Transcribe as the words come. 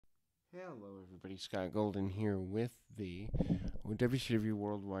Hello, everybody. Scott Golden here with the WCW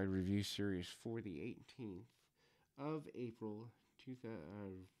Worldwide Review Series for the 18th of April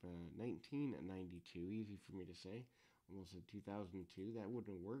 1992. Easy for me to say. Almost said 2002. That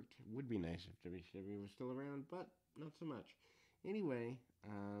wouldn't have worked. It would be nice if WCW was still around, but not so much. Anyway,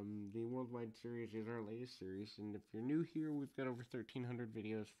 the Worldwide Series is our latest series, and if you're new here, we've got over 1,300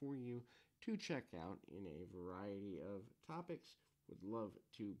 videos for you to check out in a variety of topics. Would love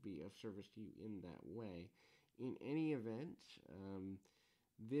to be of service to you in that way. In any event,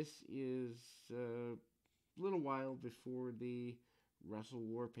 this is a little while before the Wrestle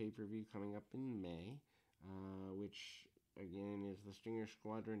War pay-per-view coming up in May, which again is the Stinger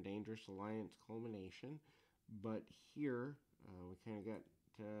Squadron Dangerous Alliance culmination. But here, we kind of got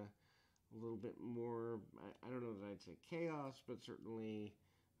a little bit more, I don't know that I'd say chaos, but certainly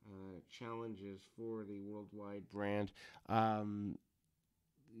challenges for the worldwide brand.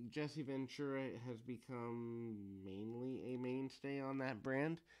 Jesse Ventura has become mainly a mainstay on that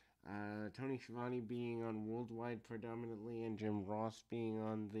brand. Tony Schiavone being on Worldwide predominantly, and Jim Ross being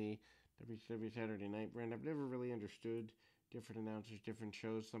on the WCW Saturday Night brand. I've never really understood different announcers, different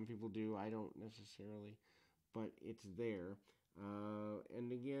shows. Some people do, I don't necessarily, but it's there.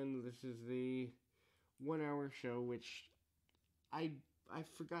 And again, this is the 1 hour show, which I I've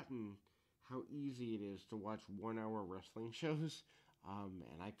forgotten how easy it is to watch 1 hour wrestling shows,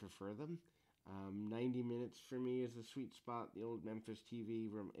 and I prefer them. 90 minutes for me is the sweet spot. The old Memphis TV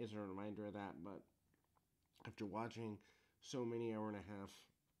is a reminder of that, but after watching so many hour and a half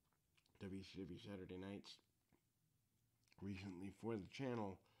WCW Saturday nights recently for the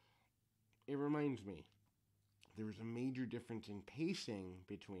channel, it reminds me there is a major difference in pacing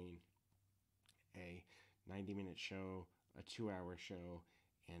between a 90-minute show, a 2 hour show,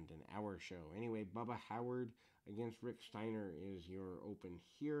 and an hour show. Anyway, Bubba Howard against Rick Steiner is your open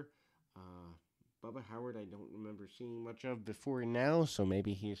here. Uh, Bubba Howard, I don't remember seeing much of before now, so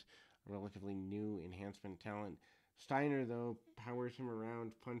maybe he's a relatively new enhancement talent. Steiner, though, powers him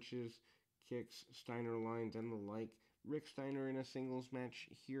around, punches, kicks, Steiner lines, and the like. Rick Steiner in a singles match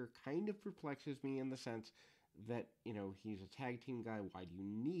here kind of perplexes me in the sense that, he's a tag team guy. Why do you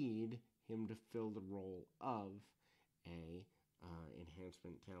need him to fill the role of a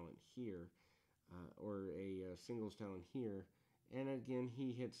enhancement talent here, or a singles talent here? And again,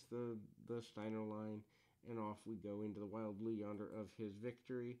 he hits the Steiner line, and off we go into the Wild Blue Yonder of his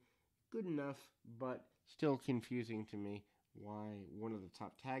victory. Good enough, but still confusing to me why one of the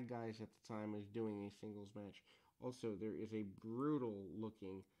top tag guys at the time is doing a singles match. Also, there is a brutal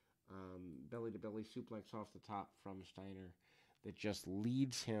looking belly to belly suplex off the top from Steiner that just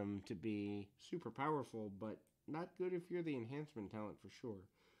leads him to be super powerful, but not good if you're the enhancement talent for sure.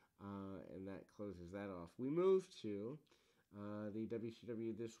 And that closes that off. We move to the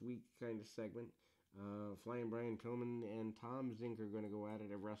WCW This Week kind of segment. Flying Brian Pillman and Tom Zink are going to go at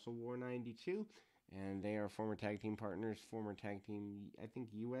it at Wrestle War 92. And they are former tag team partners, former tag team, I think,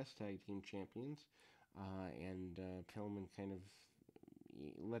 U.S. tag team champions. And Pillman kind of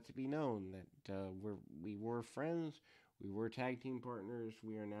lets it be known that we were friends, we were tag team partners,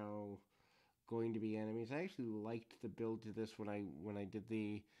 we are now going to be enemies. I actually liked the build to this when I did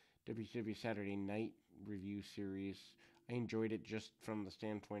the WCW Saturday Night review series. I enjoyed it just from the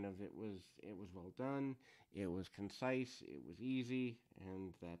standpoint of it was well done, it was concise, it was easy,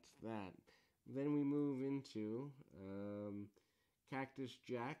 and that's that. Then we move into Cactus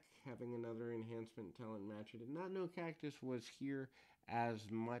Jack having another enhancement talent match. I did not know Cactus was here as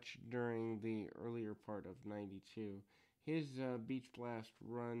much during the earlier part of 92. His Beach Blast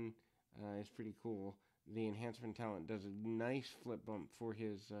run is pretty cool. The enhancement talent does a nice flip bump for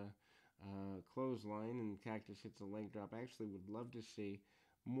his clothesline, and Cactus hits a leg drop. I actually would love to see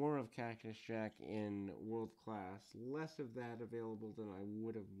more of Cactus Jack in World Class. Less of that available than I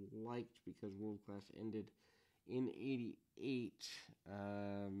would have liked because World Class ended in 88,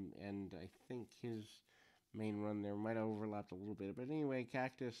 and I think his main run there might have overlapped a little bit. But anyway,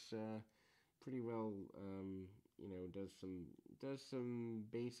 Cactus pretty well, does some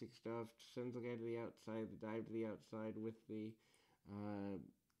basic stuff. Sends the guy to the outside, the dive to the outside with the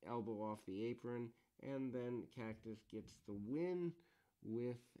elbow off the apron, and then Cactus gets the win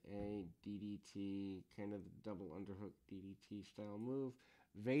with a DDT, kind of the double underhook DDT style move.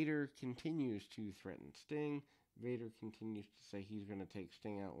 Vader continues to threaten Sting. Vader continues to say he's going to take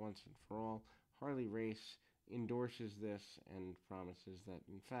Sting out once and for all. Harley Race endorses this and promises that,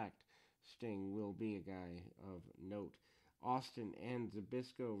 in fact, Sting will be a guy of note. Austin and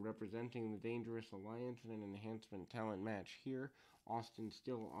Zbyszko representing the Dangerous Alliance in an enhancement talent match here. Austin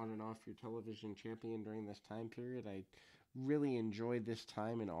still on and off your television champion during this time period. I really enjoyed this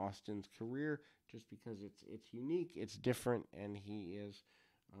time in Austin's career just because it's unique, it's different, and he is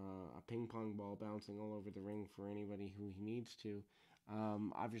a ping pong ball bouncing all over the ring for anybody who he needs to.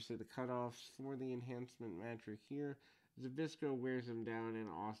 Obviously, the cutoffs for the enhancement match are here. Zbyszko wears him down, and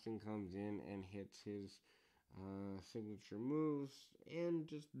Austin comes in and hits his signature moves and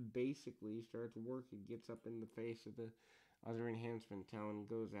just basically starts working, gets up in the face of the other enhancement talent,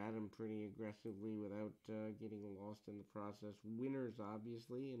 goes at him pretty aggressively without getting lost in the process. Winners,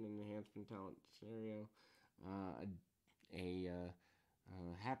 obviously, in an enhancement talent scenario, uh, a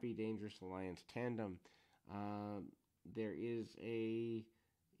happy Dangerous Alliance tandem. Uh, there is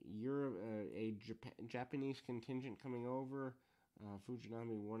Japanese contingent coming over.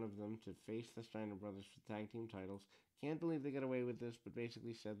 Fujinami, one of them, to face the Steiner brothers for tag team titles. Can't believe they got away with this, but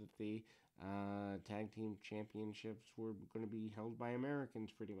basically said that the tag team championships were going to be held by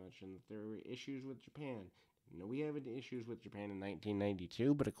Americans pretty much, and that there were issues with Japan. No, we have issues with Japan in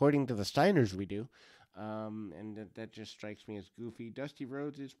 1992, but according to the Steiners, we do. And that just strikes me as goofy. Dusty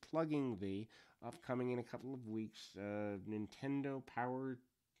Rhodes is plugging the upcoming in a couple of weeks Nintendo Power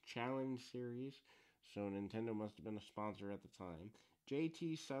Challenge Series. So Nintendo must have been a sponsor at the time.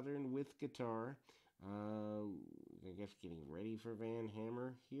 JT Southern with guitar. I guess getting ready for Van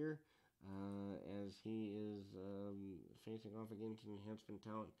Hammer here as he is facing off against enhancement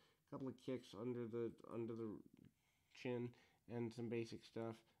talent. A couple of kicks under the chin and some basic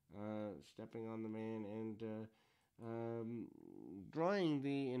stuff. Stepping on the man and drawing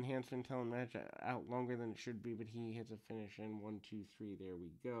the enhancement talent match out longer than it should be, but he hits a finish and 1, 2, 3. There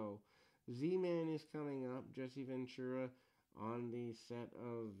we go. Z-Man is coming up. Jesse Ventura on the set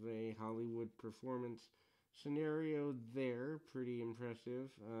of a Hollywood performance scenario there. Pretty impressive.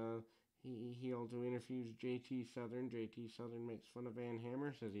 He also interviews JT Southern. JT Southern makes fun of Van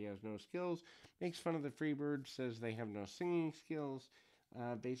Hammer, says he has no skills. Makes fun of the Freebirds, says they have no singing skills.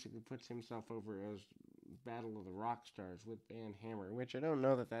 Basically puts himself over as Battle of the Rock Stars with Van Hammer, which I don't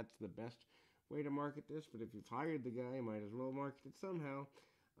know that that's the best way to market this, but if you've hired the guy, you might as well market it somehow.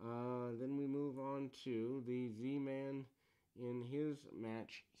 Then we move on to the Z-Man in his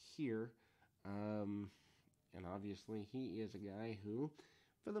match here. And obviously he is a guy who,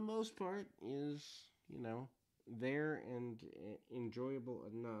 for the most part, is, there and enjoyable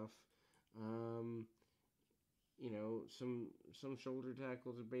enough. Some shoulder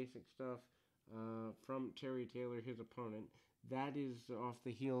tackles and basic stuff from Terry Taylor, his opponent. That is off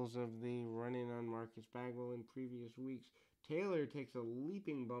the heels of the run-in on Marcus Bagwell in previous weeks. Taylor takes a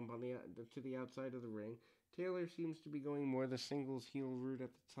leaping bump on to the outside of the ring. Taylor seems to be going more the singles heel route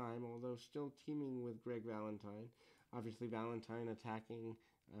at the time, although still teaming with Greg Valentine. Obviously, Valentine attacking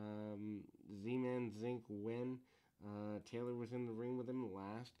Z-Man Zinc when Taylor was in the ring with him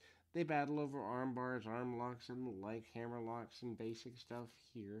last. They battle over arm bars, arm locks, and the like, hammer locks, and basic stuff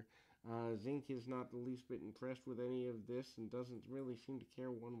here. Zinc is not the least bit impressed with any of this and doesn't really seem to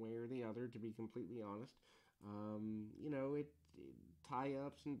care one way or the other, to be completely honest.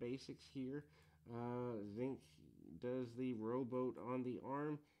 Tie-ups and basics here. Zinc does the rowboat on the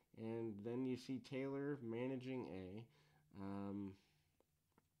arm, and then you see Taylor managing a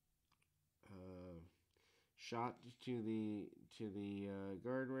shot to the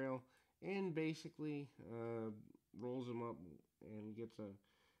guardrail, and basically rolls him up and gets a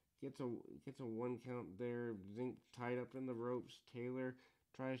 1 count there. Zinc tied up in the ropes. Taylor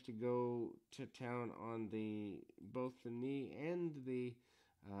tries to go to town on both the knee and the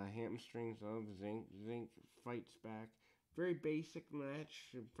hamstrings of Zinc. Zinc fights back. Very basic match.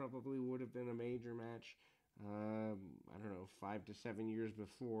 It probably would have been a major match, 5 to 7 years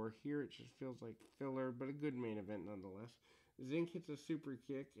before. Here it just feels like filler, but a good main event nonetheless. Zinc hits a super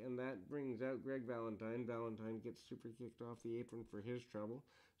kick, and that brings out Greg Valentine. Valentine gets super kicked off the apron for his trouble.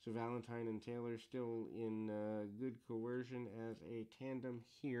 So Valentine and Taylor still in good coercion as a tandem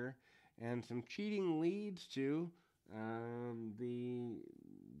here. And some cheating leads to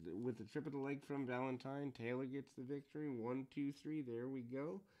with the trip of the leg from Valentine. Taylor gets the victory. 1, 2, 3. There we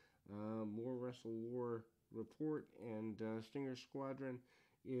go. More Wrestle War report, and Stinger Squadron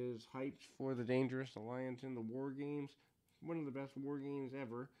is hyped for the Dangerous Alliance in the War Games. One of the best War Games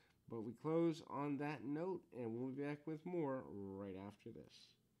ever. But we close on that note, and we'll be back with more right after this.